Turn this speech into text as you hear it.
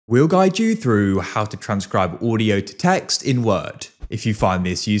We'll guide you through how to transcribe audio to text in Word. If you find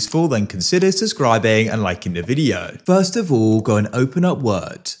this useful, then consider subscribing and liking the video. First of all, go and open up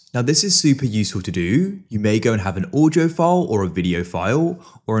Word. Now this is super useful to do. You may go and have an audio file or a video file,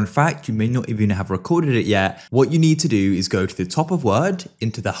 or in fact, you may not even have recorded it yet. What you need to do is go to the top of Word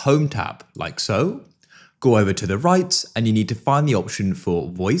into the Home tab, like so. Go over to the right and you need to find the option for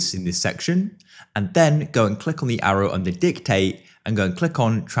voice in this section, and then go and click on the arrow under dictate and go and click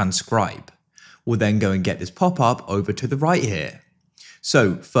on transcribe. We'll then go and get this pop-up over to the right here.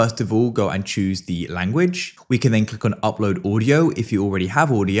 So first of all, go and choose the language. We can then click on upload audio if you already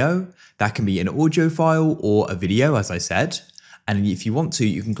have audio. That can be an audio file or a video, as I said. And if you want to,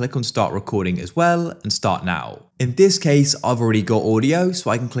 you can click on start recording as well and start now. In this case, I've already got audio,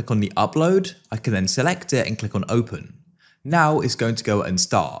 so I can click on the upload. I can then select it and click on open. Now it's going to go and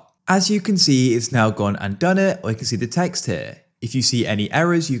start. As you can see, it's now gone and done it, or you can see the text here. If you see any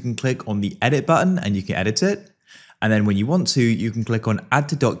errors, you can click on the edit button and you can edit it. And then when you want to, you can click on add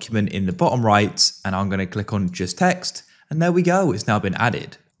to document in the bottom right, and I'm going to click on just text. And there we go, it's now been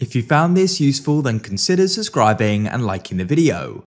added. If you found this useful, then consider subscribing and liking the video.